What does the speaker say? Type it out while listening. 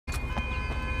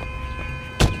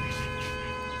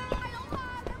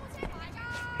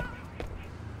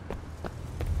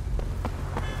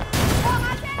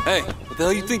Hey, what the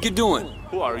hell you think you're doing?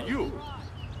 Who are you?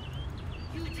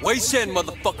 Wei Shen,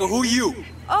 motherfucker, who you?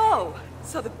 Oh,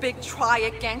 so the big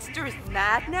triad gangster is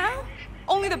mad now?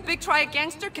 Only the big triad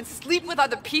gangster can sleep with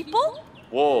other people?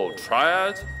 Whoa,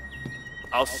 Triad?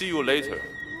 I'll see you later.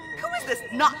 Who is this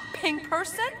not pink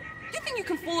person? You think you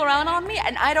can fool around on me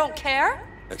and I don't care?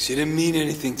 Look, she didn't mean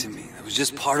anything to me. It was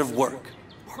just part of work.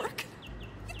 Work?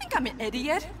 You think I'm an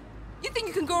idiot? You think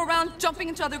you can go around jumping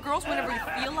into other girls whenever you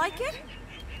feel like it?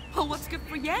 Well, what's good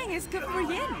for Yang is good for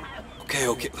Yin. Okay,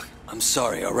 look, I'm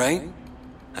sorry, all right?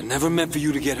 I never meant for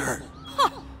you to get hurt.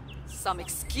 Huh. Some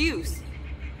excuse.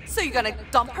 So you're gonna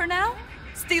dump her now?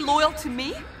 Stay loyal to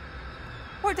me?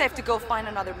 Or do I have to go find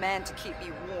another man to keep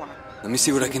me warm? Let me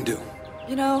see what I can do.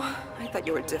 You know, I thought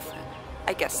you were different.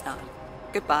 I guess not.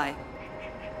 Goodbye.